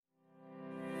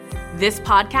This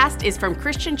podcast is from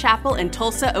Christian Chapel in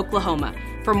Tulsa, Oklahoma.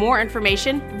 For more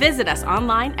information, visit us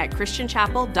online at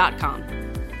christianchapel.com.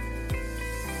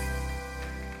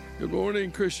 Good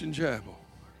morning, Christian Chapel.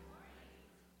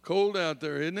 Cold out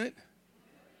there, isn't it?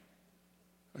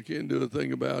 I can't do a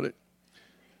thing about it.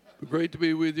 But great to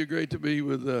be with you. Great to be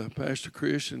with Pastor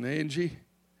Chris and Angie.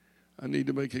 I need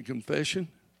to make a confession.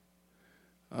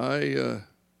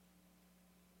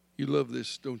 You love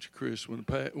this, don't you, Chris? When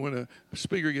a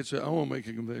speaker gets I want to make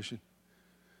a confession.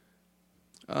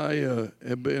 I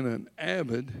have been an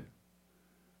avid,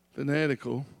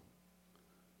 fanatical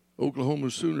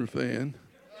Oklahoma Sooner fan.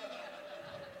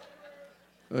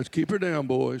 Let's keep her down,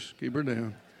 boys. Keep her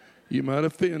down. You might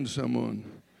offend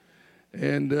someone.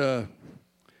 And then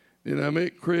I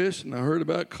met Chris, and I heard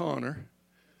about Connor.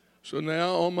 So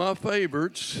now on my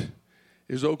favorites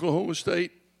is Oklahoma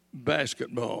State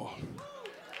basketball.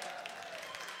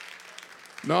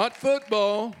 Not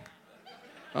football.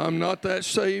 I'm not that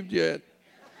saved yet.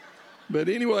 But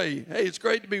anyway, hey, it's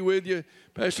great to be with you.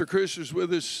 Pastor Chris was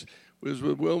with us, was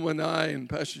with Wilma and I, and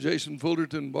Pastor Jason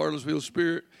Fullerton, Bartlesville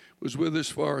Spirit, was with us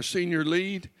for our senior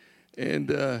lead.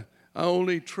 And I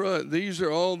only trust, these are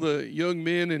all the young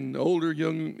men and older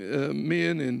young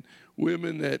men and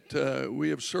women that we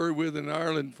have served with in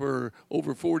Ireland for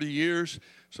over 40 years.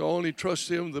 So I only trust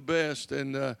them the best.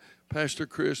 And Pastor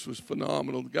Chris was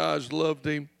phenomenal. The guys loved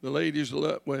him. The ladies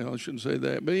loved, well, I shouldn't say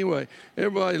that. But anyway,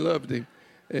 everybody loved him.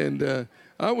 And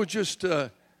I was just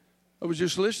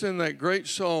listening to that great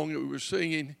song that we were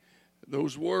singing,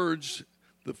 those words,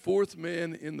 the fourth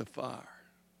man in the fire.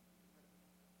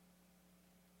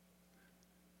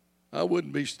 I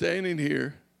wouldn't be standing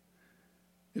here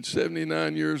at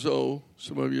 79 years old.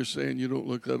 Some of you are saying you don't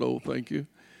look that old. Thank you.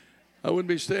 I wouldn't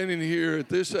be standing here at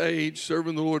this age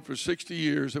serving the Lord for 60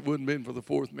 years if it wouldn't have been for the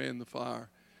fourth man in the fire.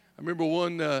 I remember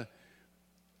one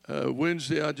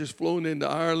Wednesday I just flown into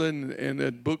Ireland and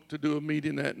had booked to do a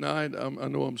meeting that night. I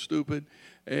know I'm stupid.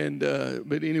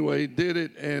 But anyway, did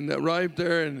it and arrived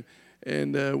there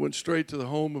and went straight to the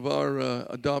home of our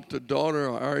adopted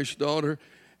daughter, our Irish daughter,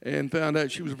 and found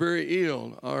out she was very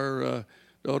ill. Our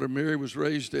daughter Mary was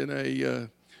raised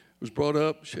was brought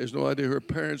up. She has no idea who her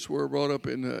parents were. Brought up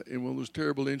in one of those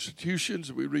terrible institutions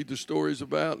that we read the stories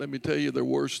about. Let me tell you, they're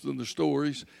worse than the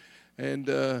stories. And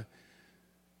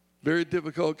very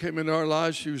difficult came into our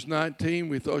lives. She was 19.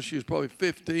 We thought she was probably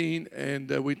 15, and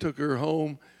we took her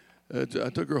home. I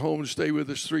took her home to stay with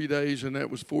us 3 days, and that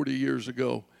was 40 years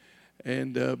ago.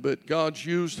 And but God's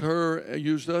used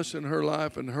us in her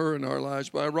life and her in our lives.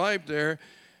 But I arrived there,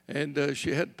 and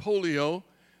she had polio.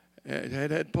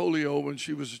 Had polio when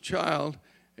she was a child,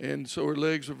 and so her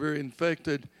legs were very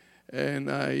infected. And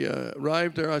I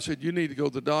arrived there. I said, you need to go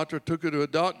to the doctor. Took her to a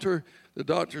doctor. The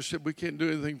doctor said, we can't do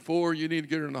anything for her. You need to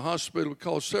get her in the hospital. We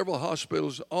called several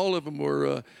hospitals. All of them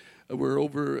were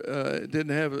over, didn't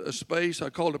have a space.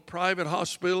 I called a private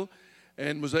hospital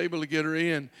and was able to get her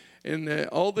in. And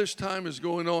all this time is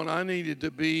going on. I needed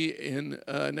to be in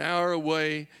an hour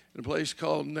away in a place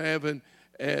called Navan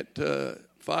at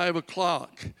 5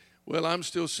 o'clock. Well, I'm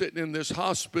still sitting in this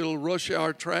hospital. Rush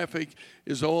hour traffic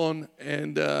is on,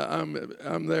 and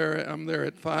I'm there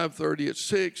at 5:30. At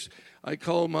 6, I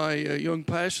called my young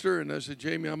pastor, and I said,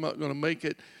 Jamie, I'm not going to make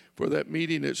it for that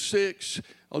meeting at 6.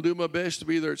 I'll do my best to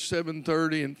be there at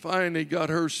 7:30, and finally got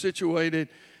her situated.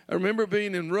 I remember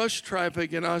being in rush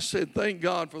traffic, and I said, thank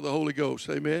God for the Holy Ghost.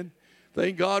 Amen.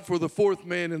 Thank God for the fourth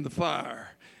man in the fire.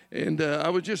 And I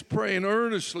was just praying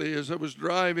earnestly as I was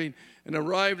driving and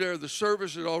arrived there. The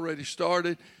service had already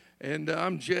started, and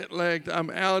I'm jet lagged. I'm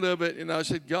out of it. And I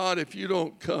said, God, if you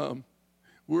don't come,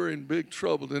 we're in big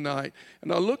trouble tonight.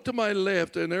 And I looked to my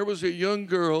left, and there was a young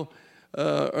girl.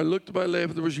 I looked to my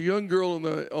left. There was a young girl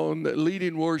on the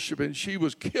leading worship, and she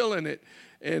was killing it.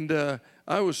 And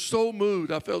I was so moved.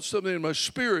 I felt something in my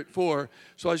spirit for her.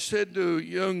 So I said to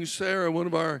young Sarah, one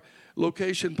of our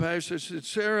location pastors, said,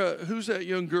 Sarah, who's that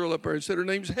young girl up there? And said, her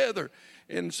name's Heather.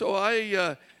 And so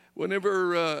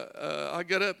whenever I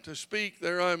got up to speak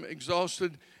there, I'm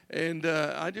exhausted. And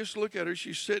I just look at her.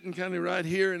 She's sitting kind of right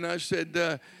here. And I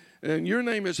said, and your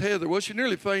name is Heather. Well, she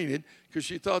nearly fainted because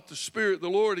she thought the Spirit of the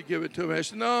Lord had given it to me. I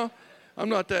said, no, I'm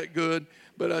not that good.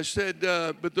 But I said,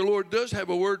 but the Lord does have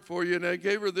a word for you. And I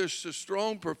gave her this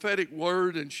strong prophetic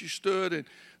word. And she stood, and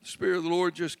the Spirit of the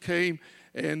Lord just came.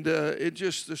 And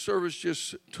the service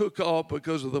just took off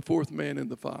because of the fourth man in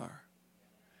the fire.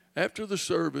 After the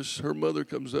service, her mother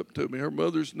comes up to me. Her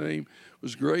mother's name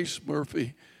was Grace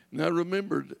Murphy. And I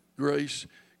remembered Grace.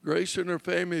 Grace and her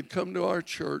family had come to our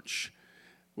church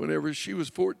whenever she was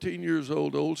 14 years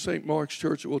old, old St. Mark's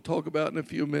Church that we'll talk about in a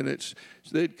few minutes.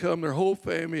 So they'd come, their whole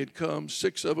family had come,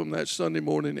 6 of them that Sunday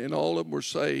morning, and all of them were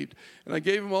saved. And I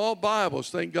gave them all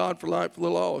Bibles. Thank God for Light for the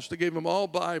Lost. I gave them all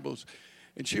Bibles.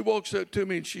 And she walks up to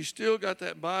me, and she still got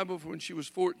that Bible from when she was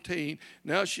 14.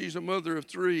 Now she's a mother of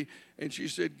 3. And she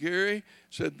said, Gary,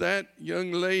 said, that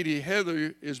young lady,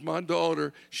 Heather, is my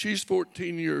daughter. She's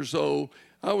 14 years old.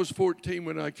 I was 14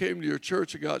 when I came to your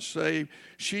church and got saved.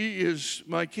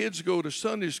 My kids go to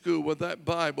Sunday school with that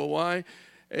Bible. Why?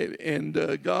 And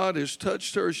God has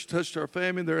touched her. She touched our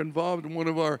family. They're involved in one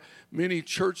of our many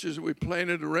churches that we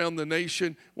planted around the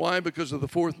nation. Why? Because of the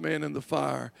fourth man in the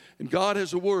fire. And God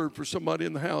has a word for somebody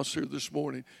in the house here this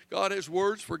morning. God has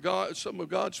words for some of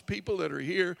God's people that are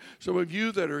here, some of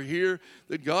you that are here,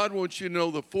 that God wants you to know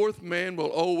the fourth man will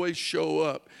always show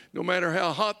up. No matter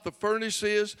how hot the furnace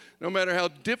is, no matter how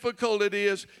difficult it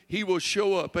is, he will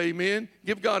show up. Amen?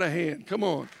 Give God a hand. Come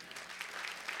on.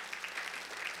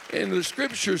 And the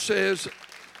scripture says,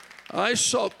 I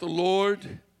sought the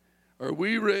Lord, or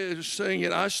we sing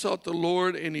it, I sought the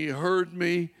Lord and he heard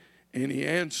me and he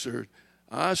answered.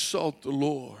 I sought the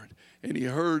Lord and he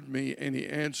heard me and he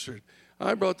answered.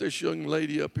 I brought this young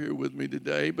lady up here with me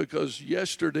today because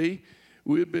yesterday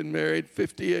we had been married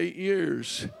 58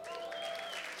 years.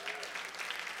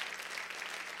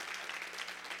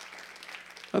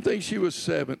 I think she was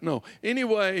 7. No.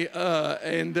 Anyway,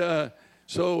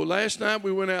 so last night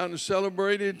we went out and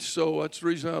celebrated, so that's the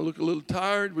reason I look a little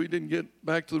tired. We didn't get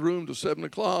back to the room till 7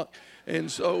 o'clock, and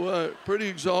so pretty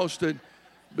exhausted.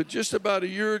 But just about a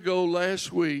year ago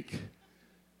last week,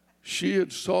 she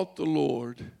had sought the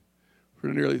Lord for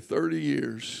nearly 30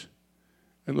 years,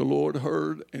 and the Lord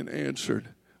heard and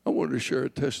answered. I wanted to share a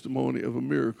testimony of a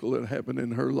miracle that happened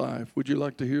in her life. Would you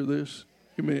like to hear this?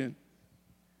 Amen.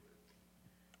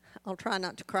 I'll try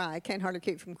not to cry. I can't hardly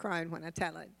keep from crying when I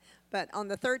tell it. But on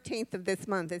the 13th of this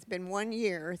month, it's been 1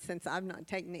 year since I've not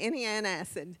taken any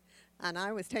antacid. And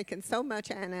I was taking so much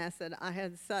antacid. I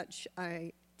had such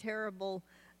a terrible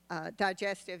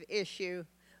digestive issue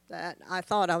that I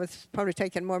thought I was probably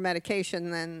taking more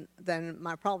medication than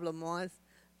my problem was.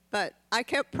 But I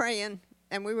kept praying,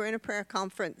 and we were in a prayer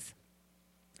conference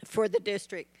for the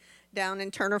district down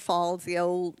in Turner Falls, the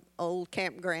old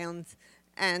campgrounds.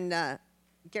 And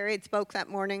Gary had spoke that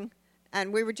morning.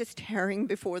 And we were just tearing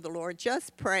before the Lord,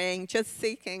 just praying, just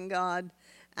seeking God.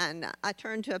 And I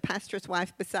turned to a pastor's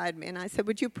wife beside me, and I said,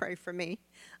 would you pray for me?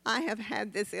 I have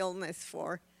had this illness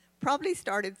probably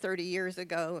started 30 years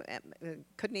ago.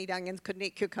 Couldn't eat onions, couldn't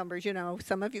eat cucumbers. You know,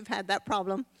 some of you have had that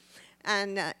problem.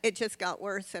 And it just got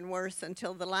worse and worse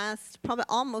until the last, probably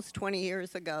almost 20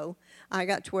 years ago, I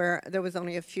got to where there was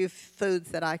only a few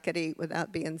foods that I could eat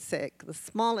without being sick. The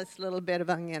smallest little bit of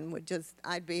onion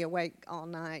I'd be awake all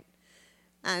night.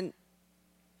 And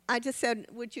I just said,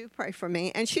 would you pray for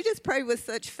me? And she just prayed with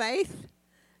such faith.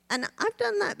 And I've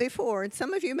done that before. And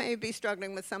some of you may be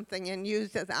struggling with something and you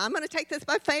say, I'm going to take this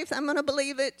by faith. I'm going to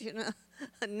believe it,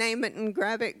 name it and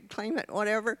grab it, claim it,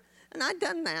 whatever. And I'd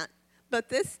done that. But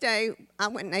this day, I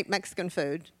went and ate Mexican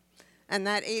food. And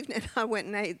that evening, I went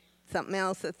and ate something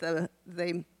else that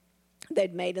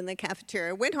they'd made in the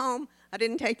cafeteria. Went home. I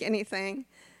didn't take anything.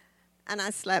 And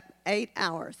I slept 8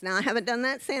 hours. Now, I haven't done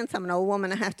that since. I'm an old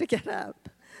woman. I have to get up.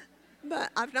 But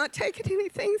I've not taken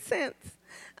anything since.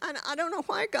 And I don't know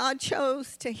why God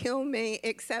chose to heal me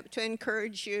except to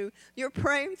encourage you. You're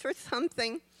praying for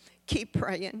something. Keep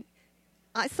praying.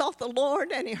 I sought the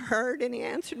Lord, and he heard, and he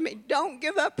answered me. Don't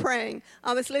give up praying.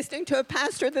 I was listening to a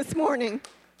pastor this morning,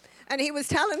 and he was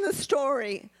telling the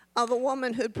story of a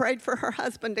woman who'd prayed for her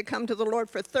husband to come to the Lord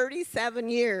for 37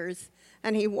 years.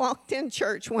 And he walked in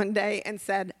church one day and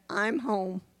said, I'm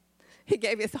home. He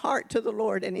gave his heart to the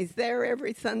Lord, and he's there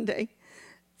every Sunday.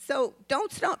 So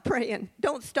don't stop praying.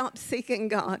 Don't stop seeking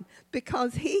God,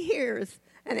 because he hears,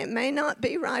 and it may not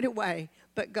be right away,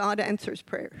 but God answers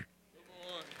prayer.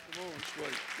 Come on,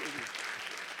 sweet.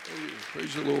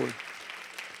 Praise the Lord.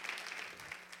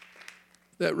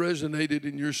 That resonated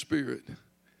in your spirit,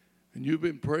 and you've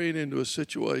been praying into a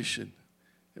situation.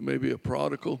 It may be a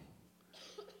prodigal.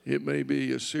 It may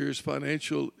be a serious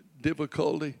financial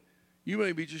difficulty. You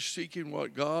may be just seeking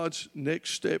what God's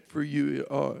next step for you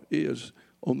is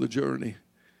on the journey.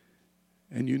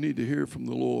 And you need to hear from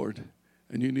the Lord.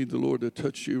 And you need the Lord to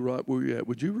touch you right where you're at.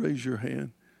 Would you raise your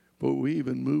hand? But we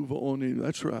even move on in.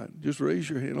 That's right. Just raise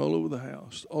your hand all over the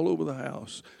house, all over the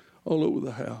house, all over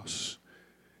the house.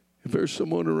 If there's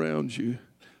someone around you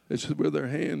that's with their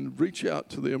hand, reach out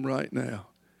to them right now.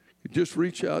 Just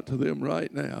reach out to them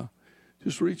right now.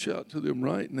 Just reach out to them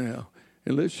right now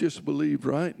And let's just believe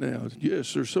right now.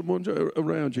 Yes, there's someone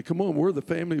around you. Come on, we're the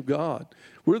family of God.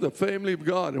 We're the family of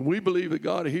God, and we believe that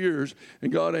God hears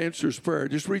and God answers prayer.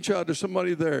 Just reach out to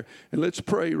somebody there, and let's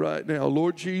pray right now.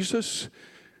 Lord Jesus,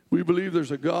 we believe there's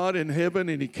a God in heaven,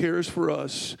 and He cares for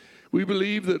us. We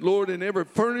believe that, Lord, in every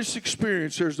furnace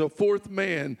experience, there's a fourth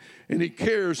man, and He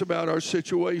cares about our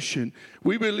situation.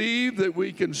 We believe that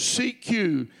we can seek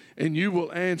You, and You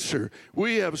will answer.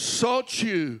 We have sought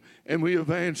You, and we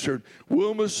have answered.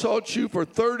 Wilma sought You for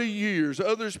 30 years.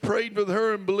 Others prayed with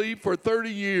her and believed for 30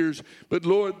 years. But,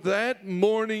 Lord, that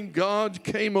morning, God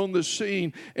came on the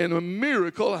scene, and a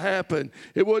miracle happened.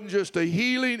 It wasn't just a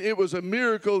healing. It was a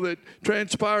miracle that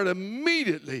transpired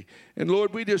immediately. And,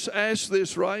 Lord, we just ask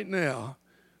this right now.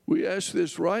 We ask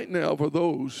this right now for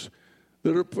those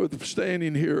that are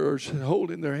standing here or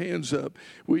holding their hands up.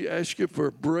 We ask You for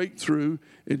a breakthrough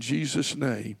in Jesus'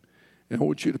 name. And I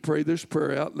want you to pray this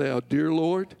prayer out loud. Dear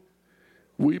Lord,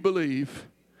 we believe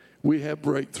we have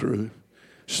breakthrough.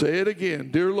 Say it again.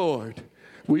 Dear Lord,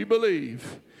 we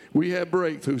believe we have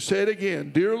breakthrough. Say it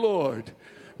again. Dear Lord,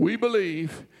 we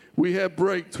believe we have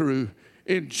breakthrough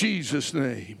in Jesus'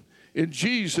 name. In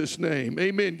Jesus' name.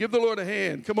 Amen. Give the Lord a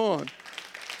hand. Come on.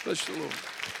 Bless the Lord.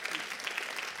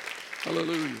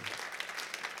 Hallelujah.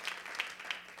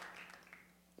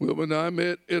 Well, when I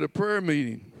met at a prayer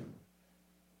meeting,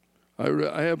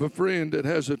 I have a friend that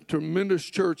has a tremendous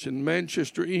church in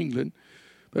Manchester, England,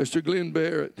 Pastor Glenn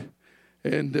Barrett,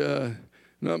 and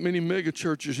not many mega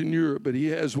churches in Europe, but he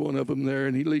has one of them there,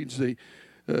 and he leads the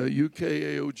UK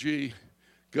AOG.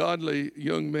 Godly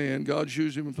young man. God's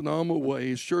used him in a phenomenal way.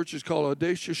 His church is called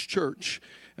Audacious Church.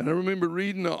 And I remember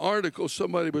reading an article,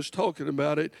 somebody was talking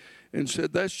about it, and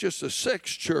said, that's just a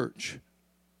sex church.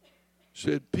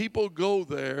 Said, people go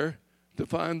there to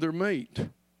find their mate.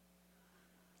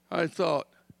 I thought,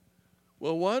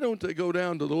 well, why don't they go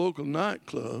down to the local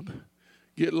nightclub,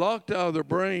 get locked out of their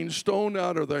brain, stoned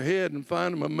out of their head, and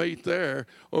find them a mate there?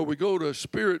 Or we go to a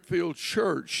spirit-filled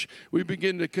church. We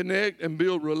begin to connect and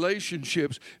build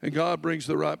relationships, and God brings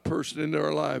the right person into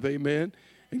our life. Amen?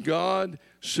 And God,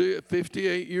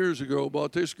 58 years ago,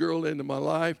 brought this girl into my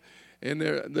life. And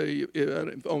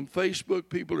on Facebook,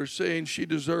 people are saying she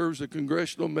deserves a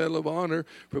Congressional Medal of Honor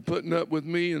for putting up with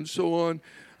me and so on.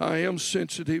 I am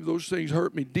sensitive. Those things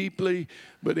hurt me deeply.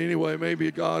 But anyway, maybe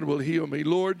God will heal me.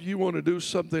 Lord, You want to do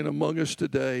something among us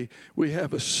today. We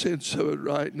have a sense of it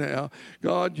right now.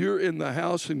 God, You're in the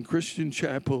house in Christian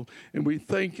Chapel, and we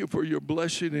thank You for Your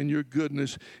blessing and Your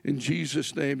goodness in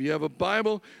Jesus' name. You have a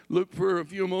Bible? Look for a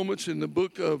few moments in the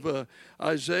book of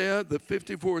Isaiah, the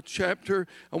 54th chapter.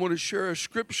 I want to share a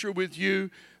scripture with you.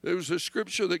 There was a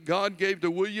scripture that God gave to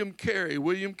William Carey.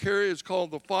 William Carey is called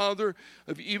the father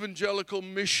of evangelical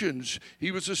missions.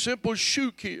 He was a simple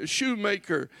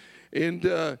shoemaker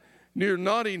near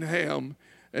Nottingham,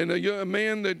 and a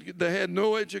man that had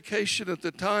no education at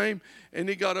the time, and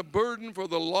he got a burden for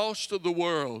the lost of the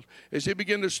world. As he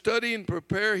began to study and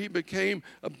prepare, he became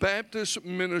a Baptist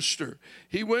minister.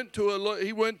 He went to a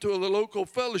local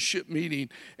fellowship meeting,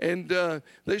 and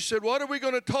they said, what are we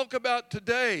going to talk about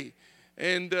today?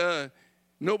 And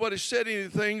nobody said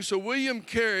anything, so William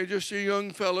Carey, just a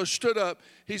young fellow, stood up.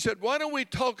 He said, why don't we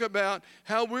talk about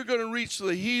how we're going to reach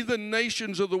the heathen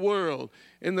nations of the world?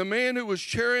 And the man who was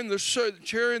chairing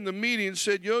the meeting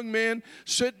said, young man,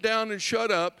 sit down and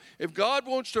shut up. If God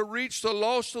wants to reach the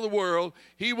lost of the world,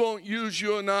 He won't use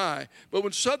you and I. But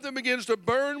when something begins to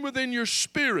burn within your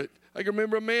spirit, I can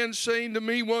remember a man saying to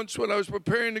me once when I was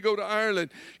preparing to go to Ireland,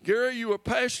 Gary, you were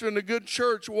pastor in a good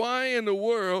church. Why in the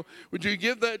world would you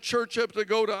give that church up to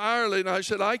go to Ireland? I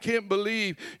said, I can't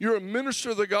believe you're a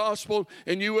minister of the gospel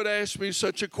and you would ask me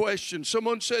such a question.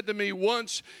 Someone said to me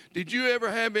once, did you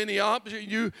ever have any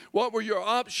option? What were your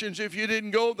options if you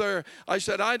didn't go there? I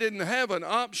said, I didn't have an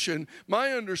option.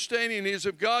 My understanding is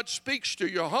if God speaks to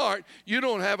your heart, you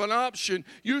don't have an option.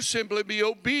 You simply be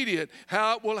obedient.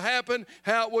 How it will happen,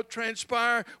 how it will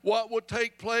transpire, what will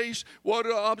take place, what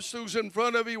are the obstacles in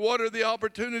front of you, what are the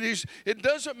opportunities. It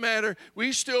doesn't matter.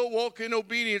 We still walk in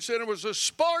obedience. And there was a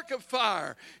spark of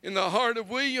fire in the heart of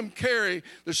William Carey,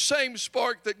 the same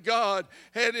spark that God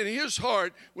had in His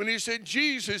heart when He said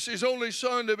Jesus, His only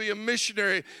Son, to be a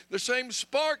missionary. The same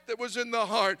spark that was in the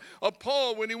heart of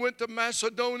Paul when he went to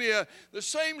Macedonia. The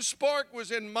same spark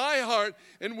was in my heart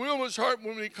and Wilma's heart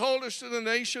when He called us to the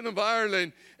nation of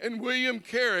Ireland. And William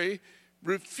Carey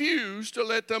refused to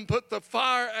let them put the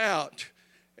fire out.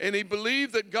 And he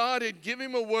believed that God had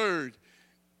given him a word.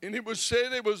 And it was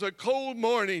said it was a cold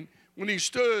morning when he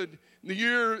stood in the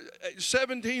year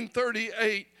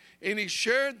 1738, and he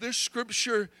shared this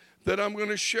scripture that I'm going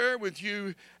to share with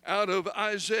you out of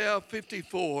Isaiah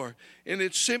 54. And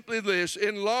it's simply this: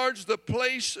 enlarge the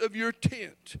place of your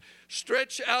tent,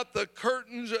 stretch out the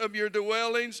curtains of your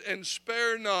dwellings, and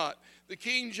spare not. The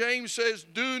King James says,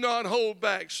 do not hold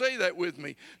back. Say that with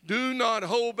me. Do not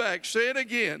hold back. Say it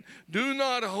again. Do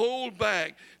not hold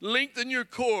back. Lengthen your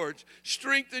cords.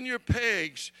 Strengthen your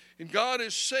pegs. And God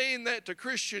is saying that to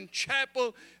Christian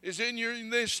Chapel is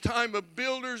in this time of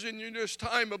builders, and in this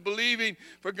time of believing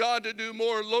for God to do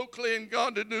more locally and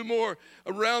God to do more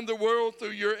around the world through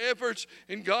your efforts.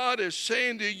 And God is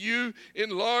saying to you,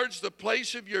 enlarge the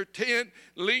place of your tent,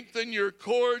 lengthen your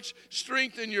cords,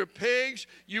 strengthen your pegs.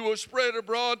 You will spread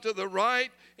abroad to the right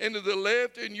and to the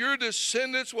left, and your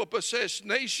descendants will possess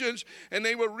nations, and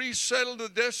they will resettle the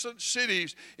desolate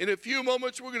cities. In a few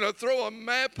moments, we're going to throw a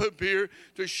map up here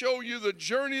to show you the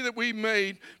journey that we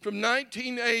made from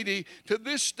 1980 to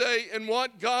this day and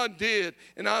what God did.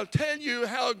 And I'll tell you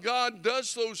how God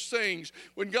does those things.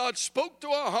 When God spoke to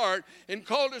our heart and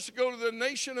called us to go to the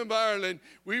nation of Ireland,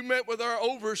 we met with our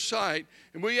oversight,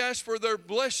 and we asked for their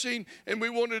blessing, and we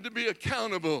wanted to be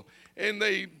accountable. And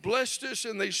they blessed us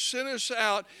and they sent us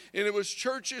out. And it was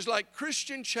churches like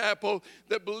Christian Chapel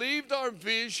that believed our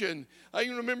vision. I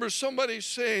can remember somebody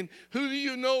saying, who do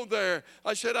you know there?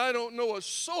 I said, I don't know a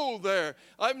soul there.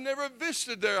 I've never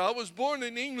visited there. I was born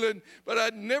in England, but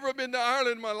I'd never been to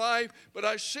Ireland in my life. But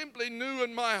I simply knew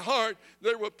in my heart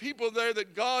there were people there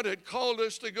that God had called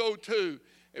us to go to.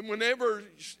 And whenever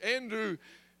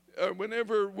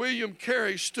William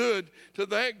Carey stood to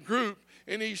that group,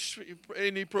 and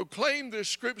he proclaimed this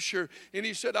scripture, and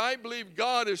he said, I believe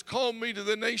God has called me to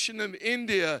the nation of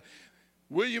India.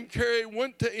 William Carey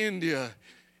went to India.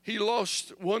 He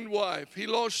lost one wife. He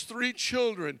lost 3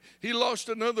 children. He lost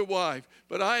another wife.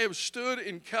 But I have stood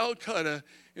in Calcutta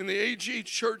in the AG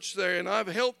church there, and I've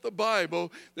held the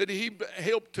Bible that he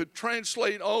helped to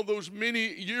translate all those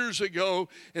many years ago,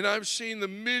 and I've seen the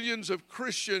millions of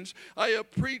Christians. I have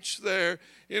preached there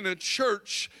in a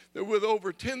church that with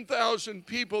over 10,000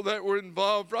 people that were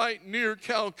involved right near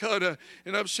Calcutta,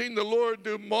 and I've seen the Lord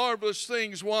do marvelous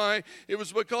things. Why? It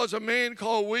was because a man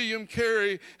called William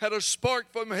Carey had a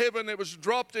spark from heaven that was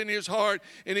dropped in his heart,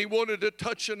 and he wanted to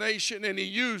touch a nation, and he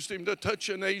used him to touch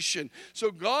a nation.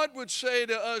 So God would say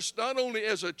to us, not only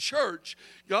as a church,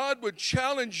 God would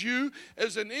challenge you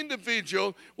as an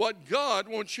individual what God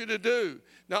wants you to do.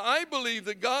 Now, I believe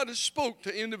that God has spoke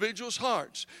to individuals'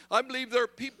 hearts. I believe there are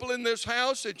people in this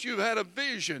house that you've had a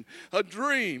vision, a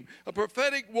dream, a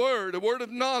prophetic word, a word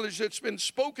of knowledge that's been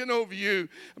spoken over you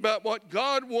about what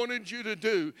God wanted you to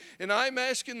do. And I'm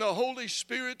asking the Holy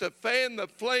Spirit to fan the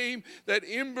flame, that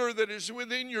ember that is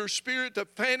within your spirit, to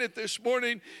fan it this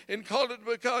morning and cause it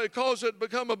to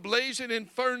become a blazing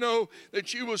inferno,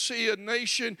 that you will see a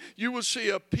nation, you will see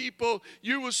a people,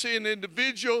 you will see an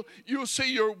individual, you will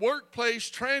see your workplace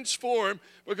transform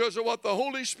because of what the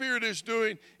Holy Spirit is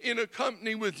doing in a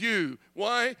company with you.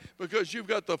 Why? Because you've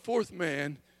got the 4th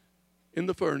man in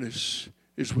the furnace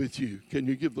is with you. Can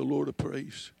you give the Lord a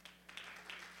praise?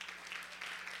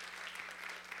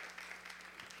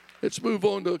 Let's move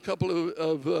on to a couple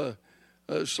of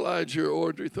slides here,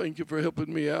 Audrey. Thank you for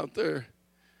helping me out there.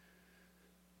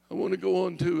 I want to go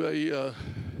on to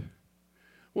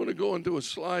a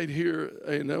slide here,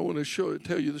 and I want to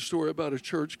tell you the story about a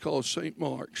church called St.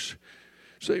 Mark's.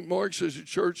 St. Mark's is a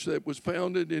church that was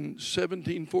founded in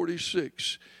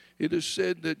 1746. It is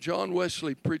said that John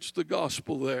Wesley preached the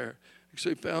gospel there.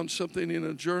 They found something in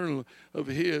a journal of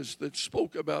his that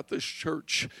spoke about this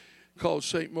church called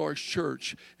St. Mark's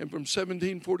Church. And from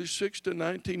 1746 to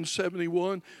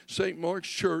 1971, St. Mark's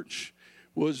Church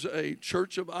was a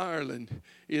church of Ireland.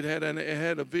 It had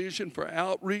a vision for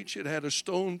outreach. It had a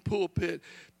stone pulpit.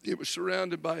 It was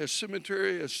surrounded by a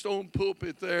cemetery, a stone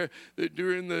pulpit there, that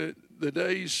during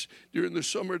the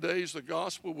summer days, the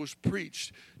gospel was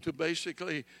preached to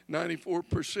basically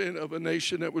 94% of a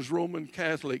nation that was Roman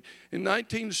Catholic. In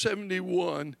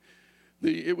 1971,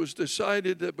 it was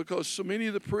decided that because so many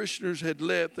of the parishioners had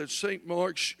left, that St.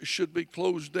 Mark's should be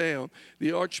closed down.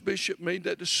 The Archbishop made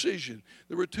that decision.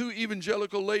 There were 2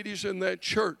 evangelical ladies in that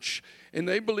church, and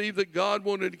they believed that God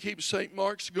wanted to keep St.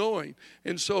 Mark's going.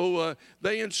 And so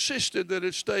they insisted that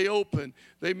it stay open.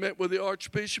 They met with the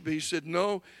Archbishop. He said,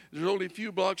 no, there's only a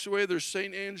few blocks away. There's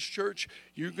St. Anne's Church.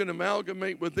 You can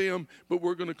amalgamate with them, but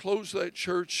we're going to close that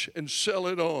church and sell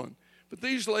it on. But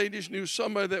these ladies knew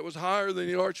somebody that was higher than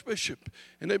the Archbishop,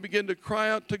 and they began to cry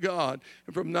out to God.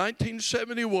 And from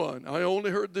 1971, I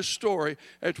only heard this story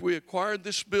after we acquired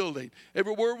this building.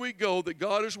 Everywhere we go that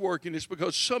God is working, it's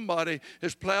because somebody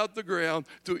has plowed the ground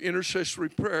through intercessory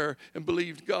prayer and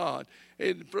believed God.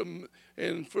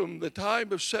 And from the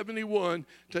time of 71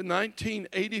 to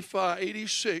 1985,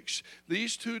 86,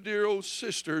 these two dear old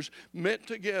sisters met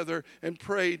together and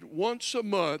prayed once a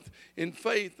month in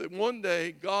faith that one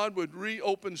day God would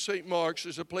reopen St. Mark's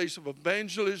as a place of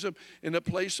evangelism and a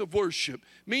place of worship.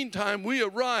 Meantime, we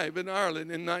arrived in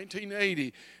Ireland in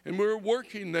 1980, and we're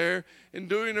working there and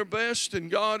doing our best,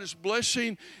 and God is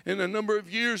blessing. In a number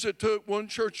of years it took, one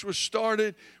church was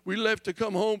started. We left to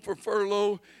come home for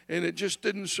furlough, and it just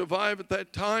didn't survive at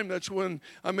that time. That's when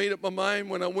I made up my mind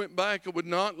when I went back I would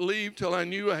not leave till I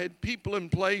knew I had people in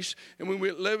place, and we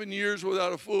went 11 years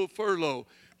without a full furlough.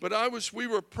 But we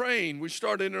were praying. We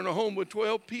started in a home with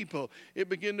 12 people. It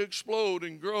began to explode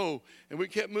and grow, and we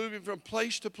kept moving from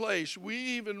place to place. We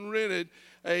even rented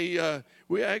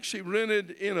we actually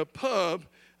rented in a pub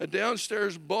a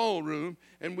downstairs ballroom,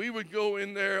 and we would go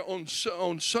in there on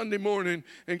Sunday morning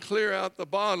and clear out the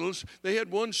bottles. They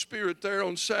had one spirit there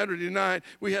on Saturday night.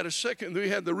 We had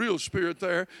the real spirit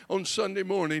there on Sunday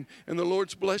morning, and the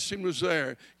Lord's blessing was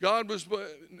there.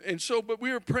 But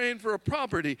we were praying for a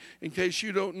property. In case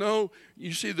you don't know,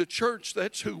 you see the church,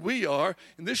 that's who we are,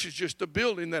 and this is just a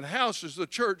building that houses the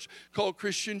church called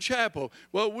Christian Chapel.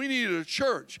 Well, we needed a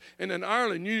church, and in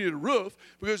Ireland you need a roof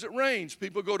because it rains.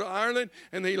 People go to Ireland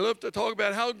and they love to talk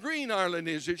about how green Ireland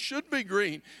is. It should be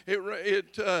green.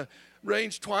 It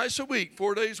rains twice a week,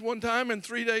 4 days one time and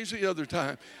 3 days the other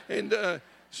time. And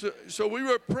so we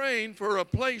were praying for a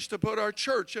place to put our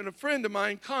church, and a friend of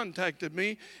mine contacted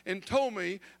me and told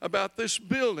me about this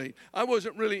building. I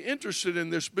wasn't really interested in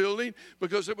this building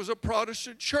because it was a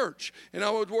Protestant church, and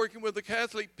I was working with the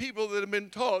Catholic people that had been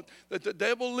taught that the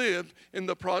devil lived in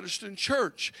the Protestant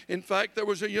church. In fact, there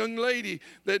was a young lady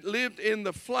that lived in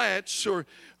the flats or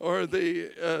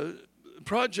the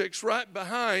projects right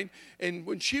behind, and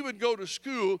when she would go to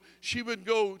school, she would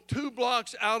go 2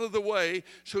 blocks out of the way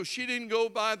so she didn't go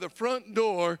by the front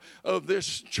door of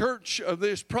this church, of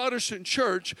this Protestant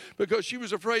church, because she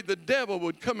was afraid the devil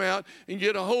would come out and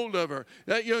get a hold of her.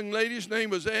 That young lady's name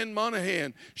was Ann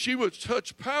Monahan. She was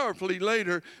touched powerfully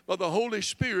later by the Holy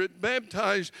Spirit,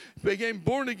 baptized, became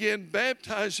born again,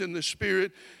 baptized in the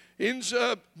Spirit, ends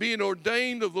up being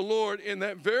ordained of the Lord in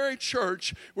that very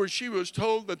church where she was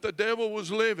told that the devil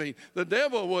was living. The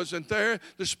devil wasn't there.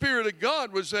 The Spirit of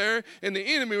God was there, and the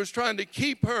enemy was trying to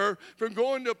keep her from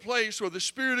going to a place where the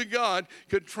Spirit of God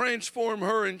could transform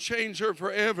her and change her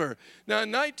forever. Now,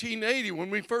 in 1980,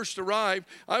 when we first arrived,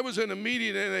 I was in a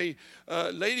meeting, and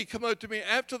a lady came up to me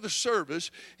after the service,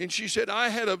 and she said, "I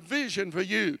had a vision for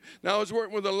you." Now, I was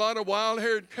working with a lot of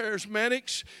wild-haired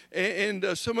charismatics,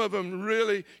 and some of them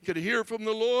really could hear from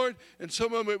the Lord, and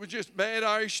some of them it was just bad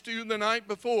Irish stew the night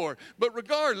before. But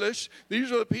regardless,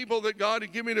 these are the people that God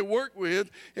had given me to work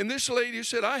with. And this lady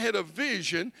said, "I had a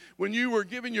vision when you were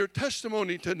giving your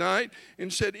testimony tonight,"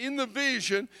 and said, in the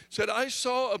vision, said, "I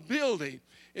saw a building.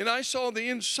 And I saw the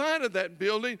inside of that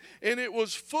building, and it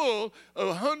was full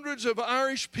of hundreds of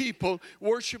Irish people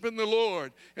worshiping the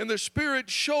Lord. And the Spirit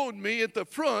showed me at the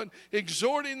front,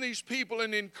 exhorting these people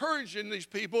and encouraging these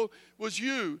people, was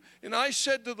you." And I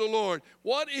said to the Lord,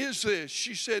 "What is this?"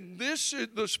 She said,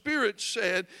 the Spirit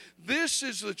said, "This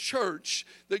is the church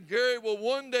that Gary will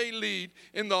one day lead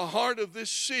in the heart of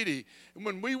this city." And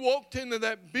when we walked into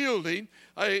that building,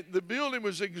 the building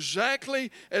was exactly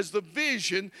as the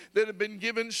vision that had been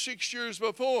given 6 years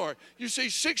before. You see,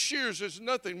 6 years is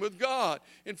nothing with God.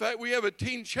 In fact, we have a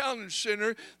teen challenge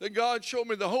center that God showed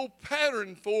me the whole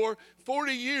pattern for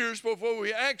 40 years before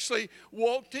we actually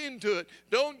walked into it.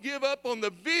 Don't give up on the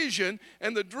vision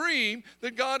and the dream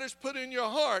that God has put in your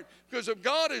heart, because if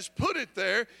God has put it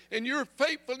there and you're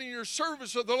faithful in your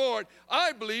service of the Lord,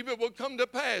 I believe it will come to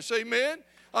pass. Amen?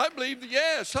 I believe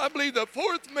the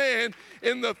fourth man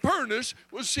in the furnace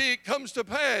will see it comes to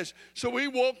pass. So we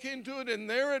walk into it, and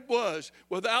there it was,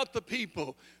 without the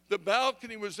people. The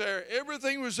balcony was there.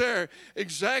 Everything was there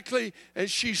exactly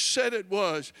as she said it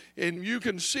was. And you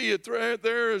can see it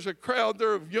there is a crowd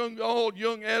there of all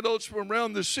young adults from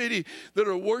around the city that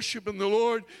are worshiping the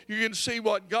Lord. You can see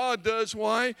what God does.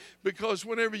 Why? Because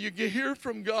whenever you hear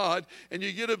from God and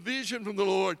you get a vision from the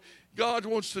Lord, God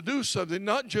wants to do something,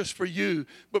 not just for you,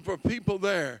 but for people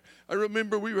there. I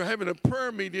remember we were having a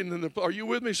prayer meeting. Are you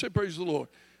with me? Say praise the Lord.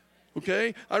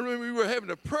 Okay? I remember we were having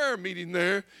a prayer meeting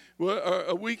there,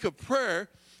 a week of prayer,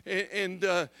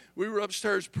 and we were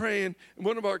upstairs praying. And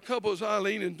one of our couples,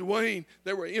 Eileen and Dwayne,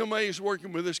 that were MAs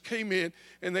working with us, came in,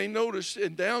 and they noticed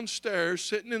downstairs,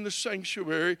 sitting in the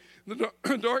sanctuary, the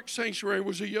dark sanctuary,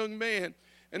 was a young man.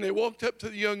 And they walked up to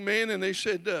the young man, and they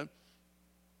said,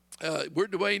 "We're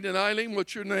Dwayne and Eileen,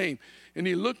 what's your name?" And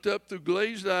he looked up through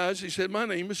glazed eyes. He said, "My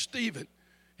name is Stephen."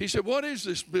 He said, "What is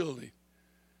this building?"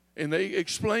 And they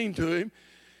explained to him,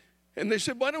 and they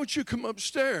said, why don't you come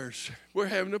upstairs? We're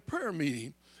having a prayer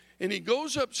meeting. And he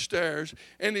goes upstairs,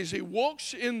 and as he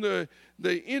walks in the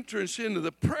entrance into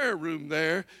the prayer room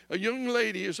there, a young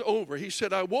lady is over. He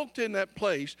said, I walked in that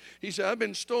place. He said, I've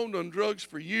been stoned on drugs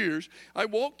for years. I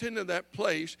walked into that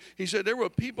place. He said, there were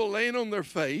people laying on their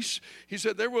face. He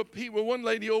said, there were people, one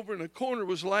lady over in a corner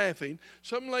was laughing.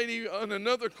 Some lady on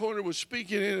another corner was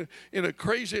speaking in a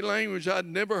crazy language I'd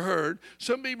never heard.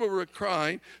 Some people were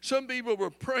crying. Some people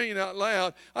were praying out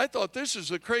loud. I thought, this is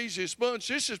the craziest bunch.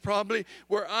 This is probably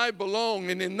where I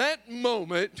belong. And in that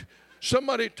moment,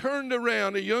 somebody turned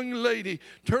around, a young lady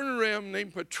turned around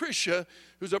named Patricia,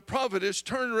 who's a prophetess,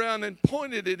 turned around and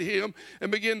pointed at him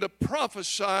and began to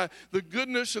prophesy the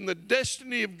goodness and the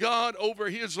destiny of God over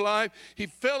his life. He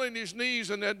fell in his knees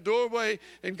in that doorway,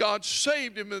 and God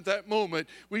saved him at that moment.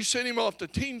 We sent him off to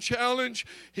Teen Challenge.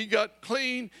 He got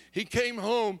clean. He came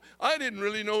home. I didn't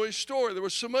really know his story. There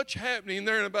was so much happening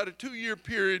there in about a 2-year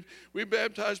period. We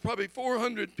baptized probably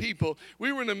 400 people.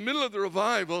 We were in the middle of the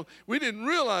revival. We didn't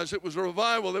realize it was a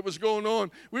revival that was going on.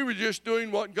 We were just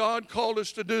doing what God called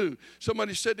us to do.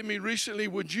 Somebody said to me recently,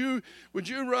 would you do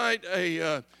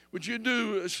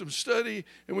some study,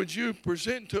 and would you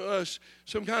present to us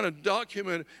some kind of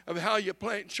document of how you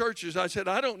plant churches? I said,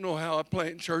 I don't know how I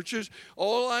plant churches.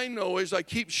 All I know is I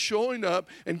keep showing up,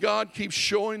 and God keeps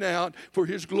showing out for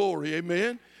his glory.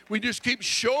 Amen? We just keep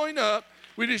showing up.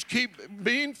 We just keep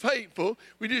being faithful.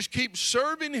 We just keep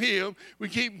serving him. We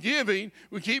keep giving.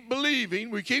 We keep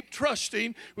believing. We keep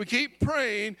trusting. We keep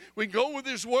praying. We go with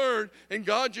his word, and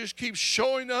God just keeps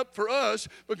showing up for us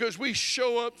because we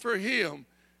show up for him.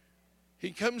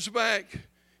 He comes back.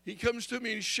 He comes to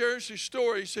me and he shares his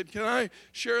story. He said, can I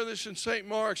share this in St.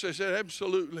 Mark's? I said,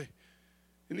 absolutely.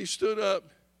 And he stood up,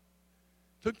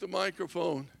 took the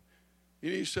microphone,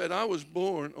 and he said, I was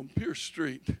born on Pierce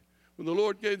Street. When the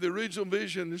Lord gave the original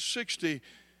vision in 60,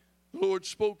 the Lord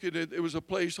spoke it. It was a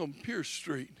place on Pierce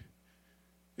Street.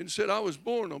 And said, I was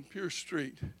born on Pierce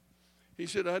Street. He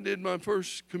said, I did my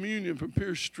first communion from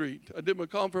Pierce Street. I did my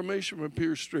confirmation from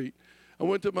Pierce Street. I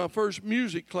went to my first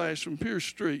music class from Pierce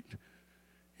Street.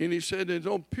 And he said, it's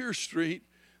on Pierce Street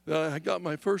that I got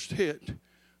my first hit.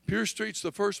 Pierce Street's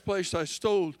the first place I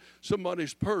stole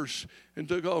somebody's purse and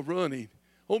took off running.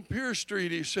 On Pierce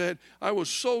Street, he said, I was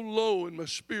so low in my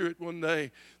spirit one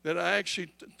day that I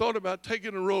actually thought about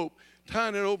taking a rope,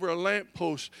 tying it over a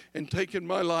lamppost, and taking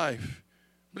my life.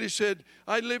 But he said,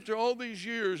 I lived here all these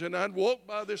years, and I'd walk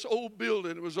by this old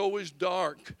building. It was always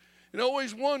dark. And I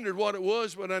always wondered what it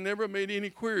was, but I never made any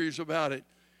queries about it.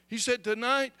 He said, that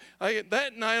night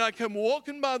I come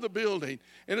walking by the building,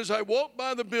 and as I walked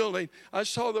by the building, I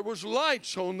saw there was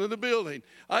lights on in the building.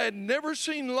 I had never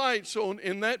seen lights on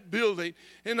in that building,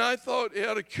 and I thought,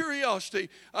 out of curiosity,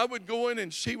 I would go in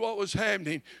and see what was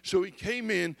happening. So he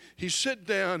came in, he sat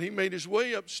down, he made his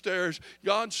way upstairs.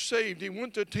 God saved him,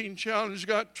 went to Teen Challenge,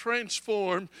 got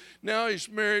transformed. Now he's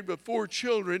married with 4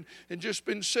 children and just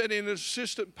been setting as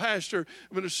assistant pastor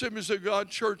of an Assemblies of God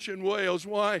church in Wales.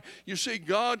 Why? You see,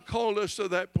 God called us to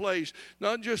that place,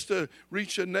 not just to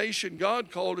reach a nation. God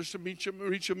called us to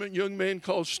reach a young man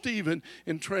called Stephen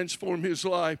and transform his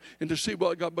life and to see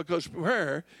what God, because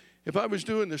prayer, if I was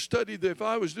doing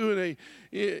an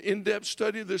in-depth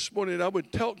study this morning, I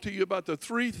would talk to you about the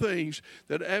 3 things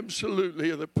that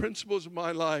absolutely are the principles of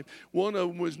my life. One of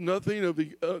them was nothing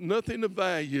of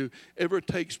value ever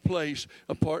takes place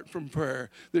apart from prayer.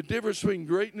 The difference between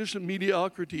greatness and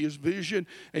mediocrity is vision,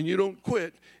 and you don't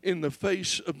quit in the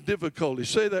face of difficulty.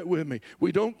 Say that with me.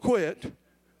 We don't quit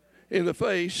in the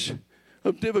face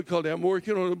of difficulty. I'm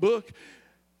working on a book,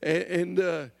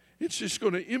 and it's just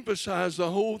going to emphasize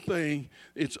the whole thing.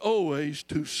 It's always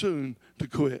too soon to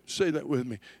quit. Say that with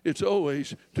me. It's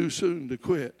always too soon to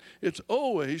quit. It's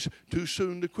always too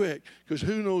soon to quit, because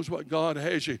who knows what God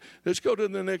has you. Let's go to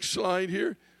the next slide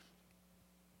here.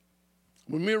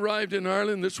 When we arrived in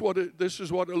Ireland, this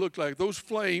is what it looked like. Those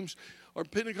flames are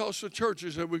Pentecostal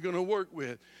churches that we're going to work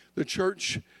with. The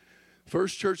church,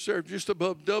 first church there just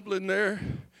above Dublin there,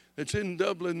 that's in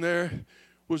Dublin there,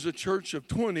 was a church of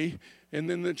 20, and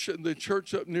then the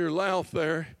church up near Louth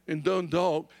there in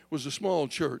Dundalk was a small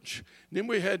church. And then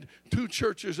we had 2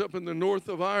 churches up in the north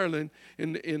of Ireland,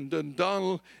 in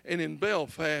Dundonald and in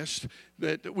Belfast,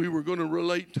 that we were going to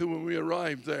relate to when we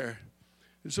arrived there.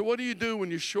 And so what do you do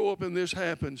when you show up and this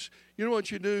happens? You know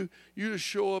what you do? You just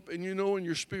show up, and you know in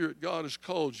your spirit God has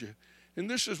called you. And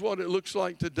this is what it looks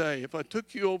like today. If I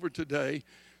took you over today,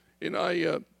 and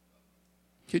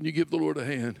can you give the Lord a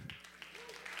hand?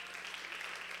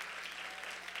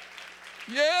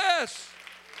 Yes.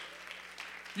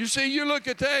 You see, you look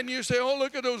at that and you say, oh,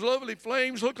 look at those lovely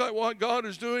flames. Look like what God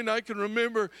is doing. I can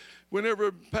remember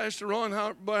whenever Pastor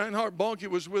Reinhard Bonnke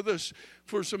was with us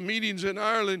for some meetings in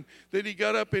Ireland, that he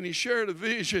got up and he shared a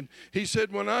vision. He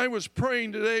said, when I was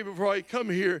praying today before I come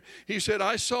here, he said,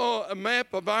 I saw a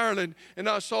map of Ireland and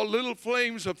I saw little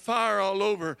flames of fire all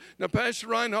over. Now, Pastor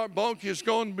Reinhard Bonnke has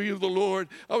gone to be with the Lord.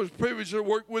 I was privileged to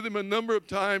work with him a number of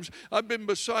times. I've been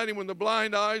beside him when the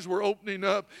blind eyes were opening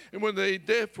up and when the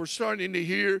deaf were starting to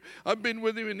hear. I've been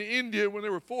with him in India when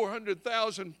there were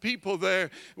 400,000 people there.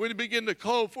 When he began to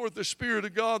call forth the Spirit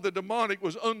of God, the demonic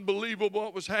was unbelievable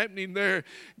what was happening there.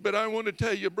 But I want to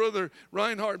tell you, Brother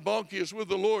Reinhard Bonnke is with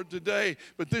the Lord today,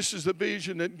 but this is the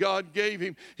vision that God gave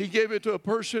him. He gave it to a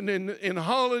person in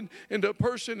Holland and to a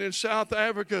person in South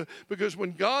Africa, because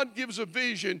when God gives a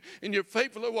vision and you're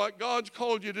faithful to what God's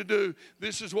called you to do,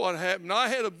 this is what happened. I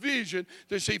had a vision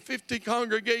to see 50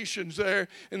 congregations there,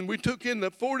 and we took in the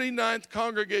 49th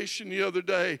congregation the other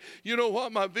day. You know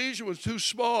what? My vision was too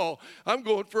small. I'm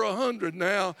going for 100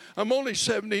 now. I'm only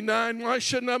 79. Why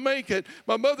shouldn't I make it?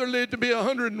 My mother lived to be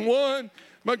 101.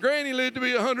 My granny lived to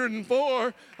be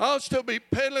 104. I'll still be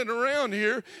peddling around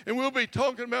here, and we'll be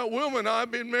talking about women.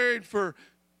 I've been married for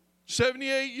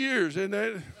 78 years, and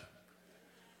that.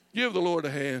 Give the Lord a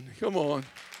hand. Come on.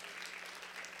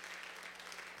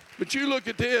 But you look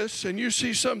at this, and you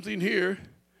see something here,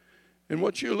 and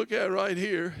what you look at right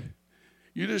here,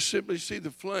 you just simply see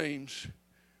the flames.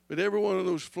 But every one of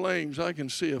those flames, I can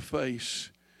see a face.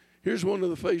 Here's one of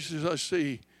the faces I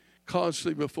see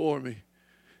constantly before me.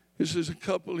 This is a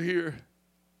couple here.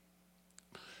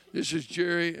 This is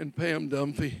Jerry and Pam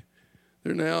Dunphy.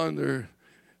 They're now in their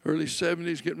early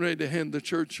 70s, getting ready to hand the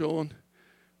church on.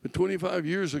 But 25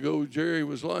 years ago, Jerry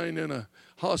was lying in a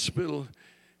hospital,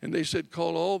 and they said,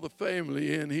 call all the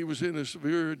family in. He was in a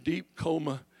severe, deep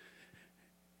coma.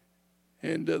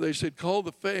 And they said, call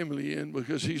the family in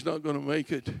because he's not going to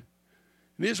make it.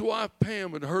 And his wife,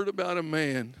 Pam, had heard about a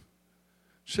man.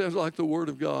 Sounds like the Word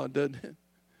of God, doesn't it?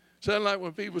 Sound like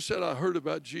when people said, I heard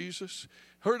about Jesus.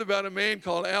 Heard about a man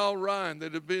called Al Ryan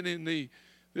that had been in the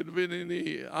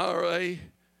IRA.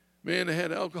 Man that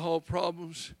had alcohol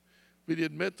problems. But he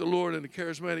had met the Lord in a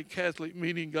charismatic Catholic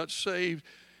meeting, got saved,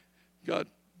 got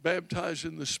baptized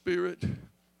in the Spirit,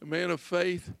 a man of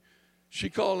faith. She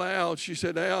called Al. She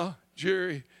said, Al,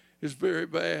 Jerry is very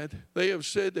bad. They have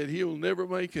said that he'll never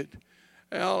make it.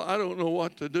 Al, I don't know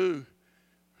what to do.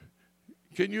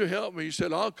 Can you help me? He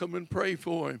said, I'll come and pray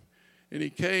for him. And he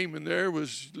came, and there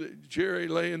was Jerry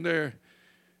laying there,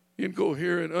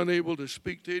 incoherent, unable to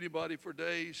speak to anybody for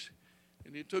days.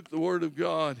 And he took the Word of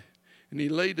God, and he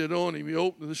laid it on him. He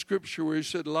opened the scripture where he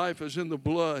said, life is in the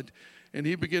blood. And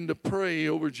he began to pray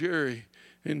over Jerry.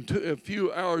 And a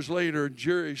few hours later,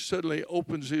 Jerry suddenly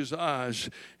opens his eyes.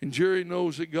 And Jerry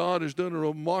knows that God has done a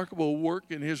remarkable work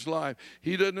in his life.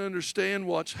 He doesn't understand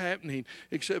what's happening,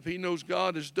 except he knows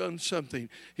God has done something.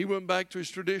 He went back to his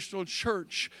traditional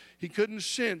church. He couldn't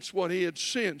sense what he had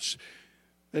sensed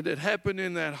that had happened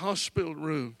in that hospital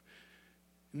room.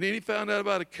 And then he found out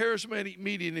about a charismatic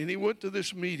meeting, and he went to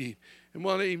this meeting. And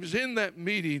while he was in that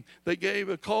meeting, they gave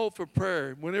a call for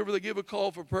prayer. Whenever they give a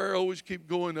call for prayer, always keep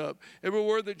going up.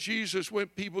 Everywhere that Jesus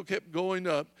went, people kept going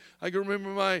up. I can remember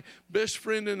my best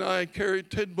friend and I, Carrie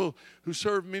Tidwell, who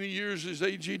served many years as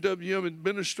AGWM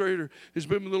administrator, has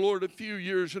been with the Lord a few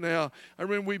years now. I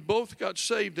remember we both got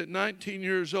saved at 19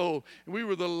 years old, and we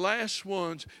were the last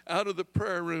ones out of the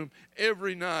prayer room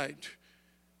every night.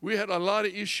 We had a lot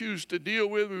of issues to deal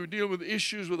with. We were dealing with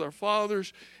issues with our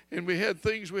fathers, and we had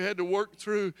things we had to work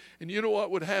through. And you know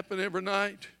what would happen every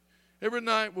night? Every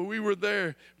night when we were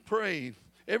there praying,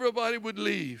 everybody would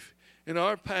leave. And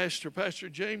our pastor, Pastor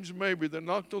James Mabry, that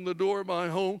knocked on the door of my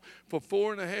home for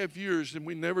 4.5 years, and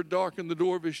we never darkened the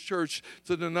door of his church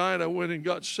to the night I went and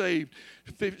got saved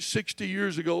 60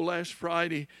 years ago last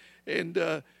Friday.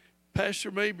 And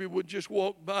Pastor Mabry would just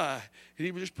walk by, and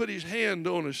he would just put his hand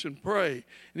on us and pray.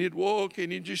 And he'd walk,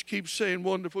 and he'd just keep saying,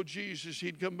 wonderful Jesus.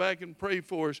 He'd come back and pray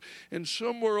for us. And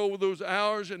somewhere over those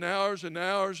hours and hours and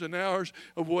hours and hours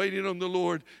of waiting on the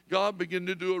Lord, God began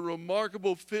to do a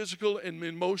remarkable physical and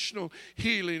emotional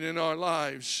healing in our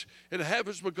lives. It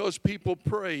happens because people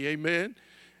pray, amen?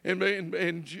 And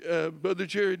Brother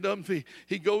Jerry Dunphy,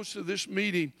 he goes to this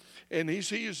meeting, and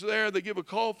he's there. They give a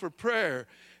call for prayer.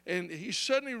 And he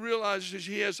suddenly realizes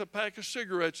he has a pack of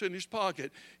cigarettes in his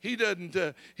pocket. He'd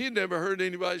never heard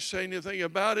anybody say anything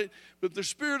about it. But the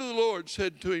Spirit of the Lord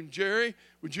said to him, Jerry,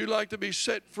 would you like to be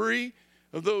set free?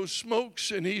 of those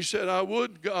smokes, and he said, I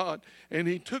would, God. And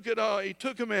he took it all. He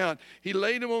took him out. He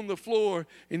laid him on the floor,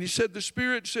 and he said, the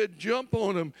Spirit said, jump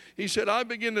on him. He said, I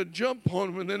began to jump on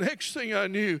him, and the next thing I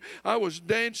knew, I was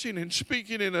dancing and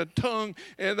speaking in a tongue,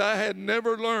 and I had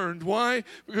never learned. Why?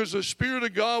 Because the Spirit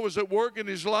of God was at work in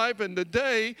his life, and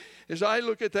today, as I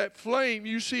look at that flame,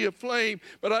 you see a flame,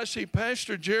 but I see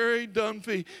Pastor Jerry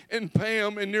Dunphy and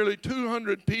Pam and nearly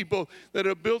 200 people that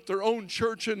have built their own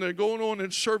church, and they're going on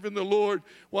and serving the Lord.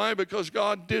 Why? Because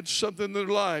God did something in their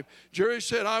life. Jerry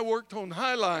said, I worked on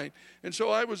Highline, and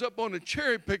so I was up on a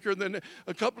cherry picker then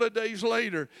a couple of days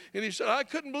later, and he said, I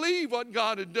couldn't believe what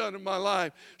God had done in my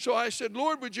life. So I said,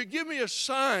 Lord, would you give me a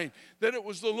sign that it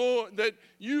was the Lord, that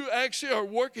you actually are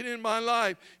working in my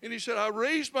life? And he said, I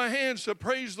raised my hands to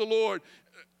praise the Lord,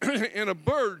 and a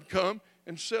bird come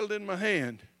and settled in my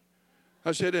hand.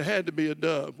 I said, it had to be a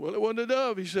dove. Well, it wasn't a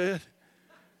dove, he said,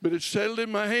 but it settled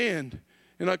in my hand.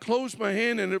 And I closed my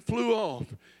hand, and it flew off.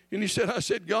 And he said, I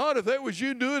said, God, if that was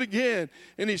you, do it again.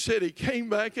 And he said, he came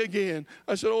back again.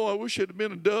 I said, oh, I wish it had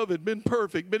been a dove. It had been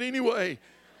perfect. But anyway,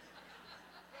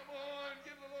 come on,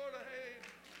 give the Lord a hand.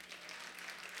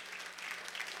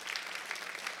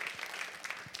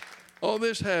 All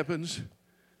this happens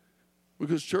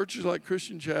because churches like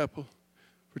Christian Chapel,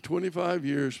 for 25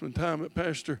 years, from the time that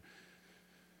Pastor,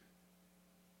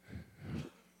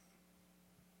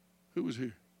 who was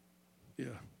here?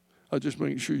 Yeah, I was just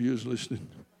making sure you was listening.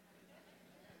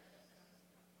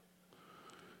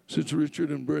 Since Richard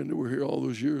and Brenda were here all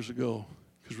those years ago,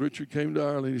 because Richard came to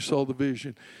Ireland, he saw the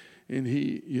vision, and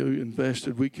he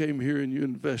invested. We came here, and you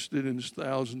invested in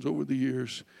thousands over the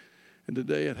years, and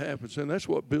today it happens. And that's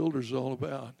what Builders is all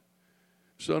about.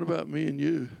 It's not about me and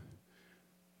you.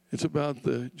 It's about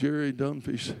the Jerry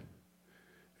Dunphys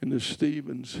and the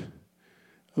Stevens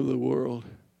of the world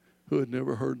who had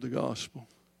never heard the gospel.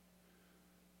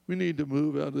 We need to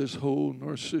move out of this whole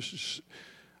narcissist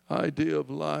idea of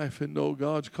life and know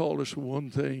God's called us for one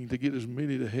thing, to get as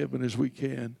many to heaven as we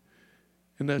can.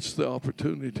 And that's the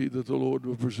opportunity that the Lord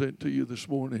will present to you this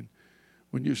morning.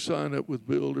 When you sign up with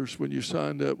Builders, when you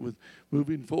signed up with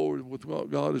moving forward with what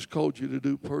God has called you to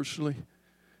do personally,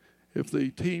 if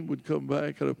the team would come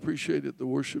back, I'd appreciate it, the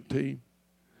worship team.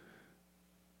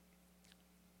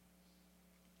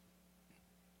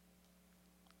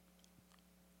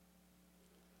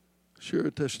 Share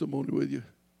a testimony with you.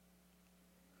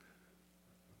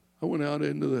 I went out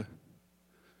into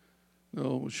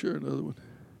we'll share another one.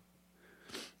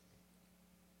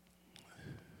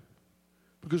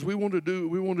 Because we want to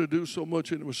do so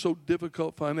much, and it was so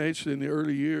difficult financially in the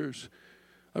early years.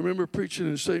 I remember preaching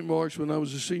in St. Mark's when I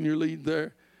was a senior lead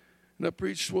there, and I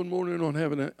preached one morning on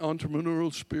having an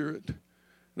entrepreneurial spirit.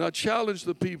 And I challenged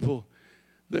the people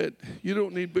that you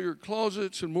don't need bigger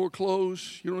closets and more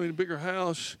clothes. You don't need a bigger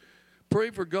house. Pray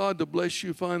for God to bless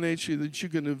you financially, that you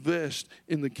can invest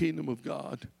in the kingdom of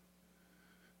God.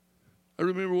 I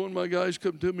remember one of my guys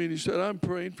come to me and he said, I'm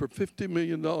praying for $50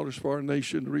 million for our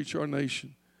nation, to reach our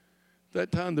nation. At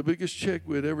that time, the biggest check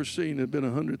we had ever seen had been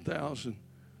 $100,000.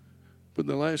 But in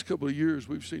the last couple of years,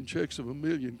 we've seen checks of $1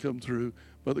 million come through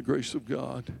by the grace of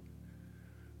God.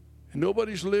 And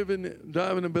nobody's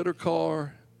driving a better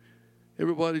car.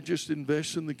 Everybody just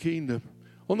invests in the kingdom.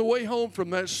 On the way home from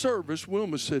that service,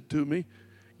 Wilma said to me,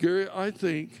 Gary, I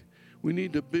think we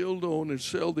need to build on and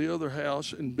sell the other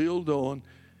house and build on.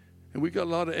 And we got a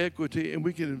lot of equity, and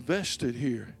we can invest it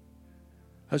here.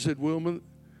 I said, Wilma,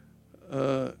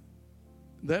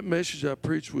 that message I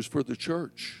preached was for the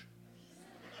church.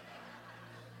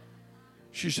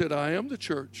 She said, I am the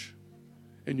church,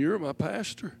 and you're my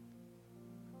pastor.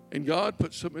 And God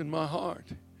put something in my heart.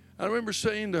 I remember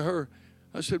saying to her,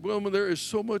 I said, Wilma, there is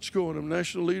so much going. I'm a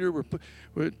national leader.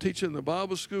 We're teaching the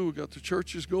Bible school. We got the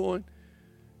churches going.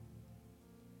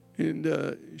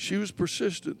 And she was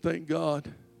persistent, thank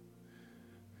God.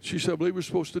 She said, I believe we're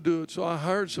supposed to do it. So I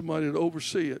hired somebody to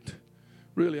oversee it.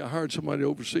 Really, I hired somebody to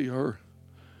oversee her.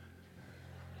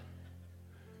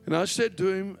 And I said to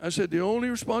him, the only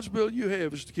responsibility you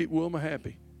have is to keep Wilma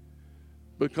happy.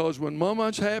 Because when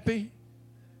Mama's happy,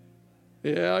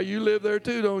 yeah, you live there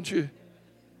too, don't you?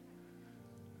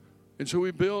 And so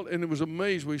we built, and it was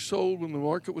amazing. We sold when the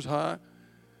market was high,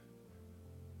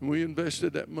 and we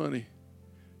invested that money.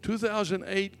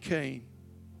 2008 came,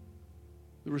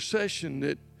 the recession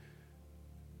that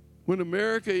when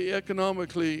America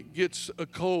economically gets a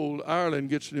cold, Ireland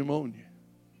gets pneumonia.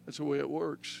 That's the way it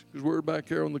works, because we're back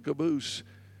here on the caboose.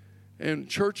 And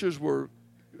churches were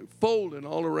folding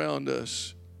all around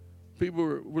us. People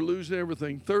were losing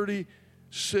everything.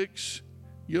 36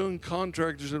 young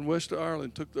contractors in West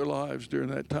Ireland took their lives during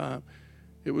that time.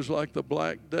 It was like the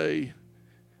Black Day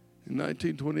in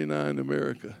 1929 in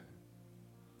America.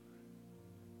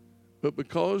 But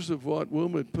because of what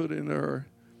Wilma had put in her,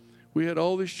 we had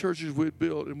all these churches we'd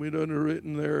built, and we'd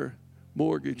underwritten their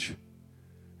mortgage.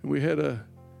 And we had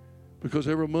because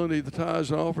every Monday the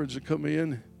tithes and offerings would come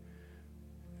in,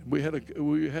 we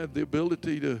had the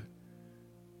ability to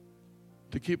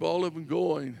keep all of them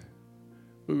going.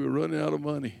 We were running out of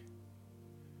money.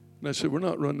 And I said, we're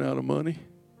not running out of money.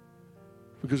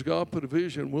 Because God put a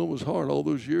vision in Wilma's heart all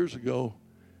those years ago.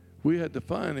 We had the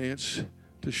finance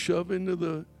to shove into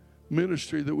the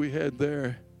ministry that we had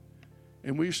there.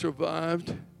 And we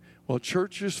survived while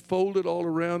churches folded all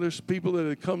around us. People that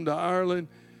had come to Ireland,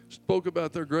 spoke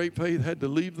about their great faith, had to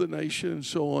leave the nation and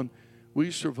so on.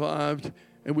 We survived,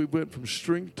 and we went from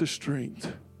strength to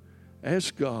strength.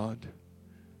 Ask God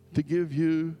to give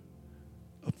you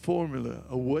a formula,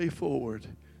 a way forward,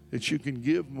 that you can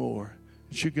give more,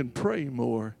 that you can pray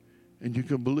more, and you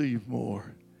can believe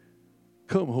more.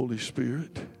 Come, Holy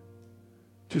Spirit.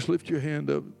 Just lift your hand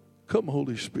up. Come,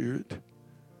 Holy Spirit.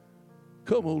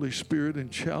 Come, Holy Spirit,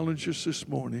 and challenge us this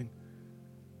morning.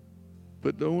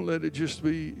 But don't let it just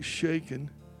be shaken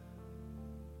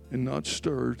and not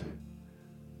stirred.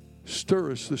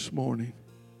 Stir us this morning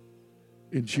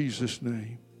in Jesus'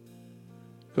 name.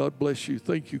 God bless you.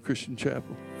 Thank you, Christian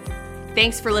Chapel.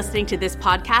 Thanks for listening to this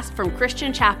podcast from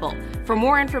Christian Chapel. For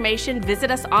more information,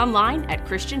 visit us online at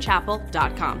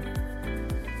christianchapel.com.